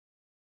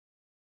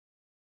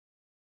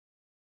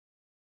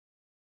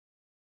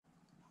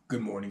Good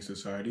morning,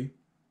 society.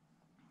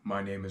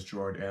 My name is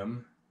Gerard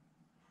M.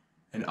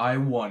 And I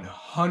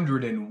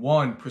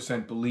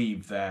 101%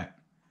 believe that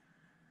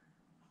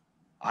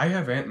I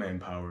have Antman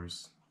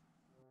powers.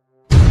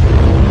 I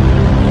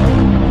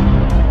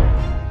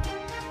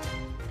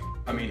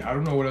mean, I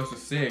don't know what else to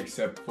say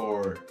except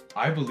for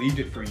I believed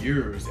it for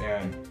years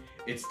and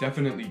it's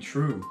definitely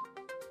true.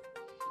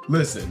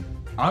 Listen,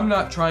 I'm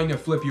not trying to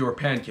flip your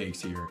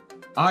pancakes here.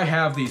 I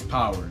have these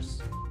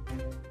powers.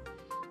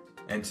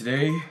 And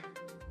today,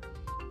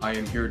 I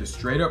am here to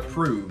straight up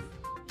prove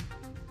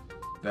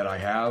that I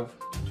have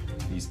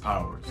these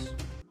powers.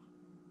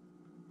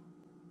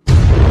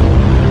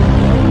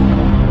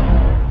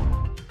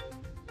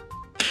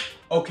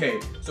 Okay,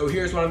 so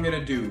here's what I'm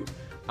gonna do.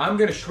 I'm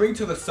gonna shrink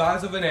to the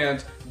size of an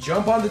ant,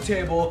 jump on the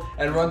table,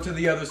 and run to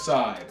the other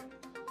side.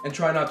 And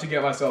try not to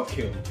get myself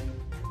killed.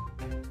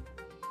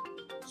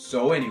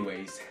 So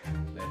anyways,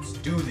 let's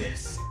do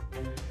this.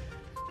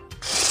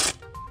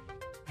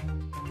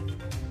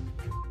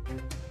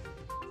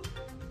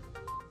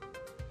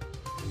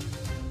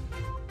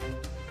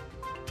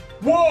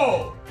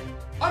 Whoa!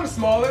 I'm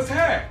small as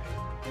heck!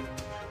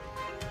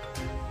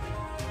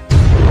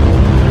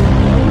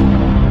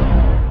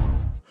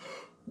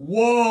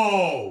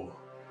 Whoa!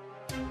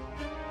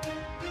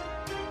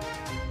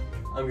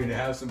 I'm gonna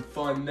have some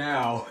fun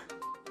now.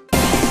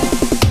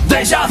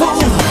 Deja vu,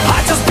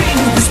 I just been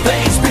in this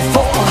place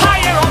before.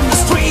 Higher on the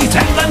street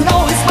and I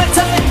know it's my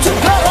time to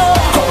go.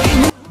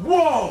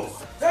 Whoa!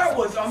 That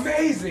was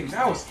amazing!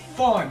 That was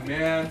fun,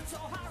 man!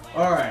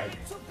 Alright.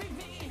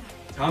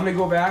 Time to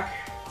go back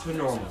to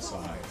normal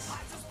size.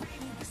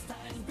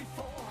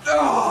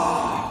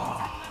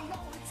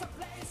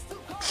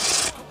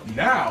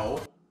 Now,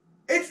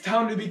 it's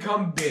time to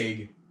become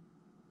big.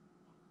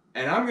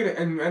 And I'm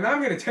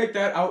gonna take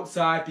that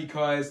outside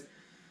because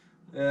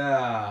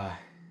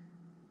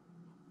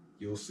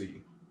you'll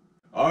see.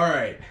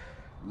 Alright,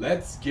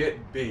 let's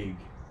get big.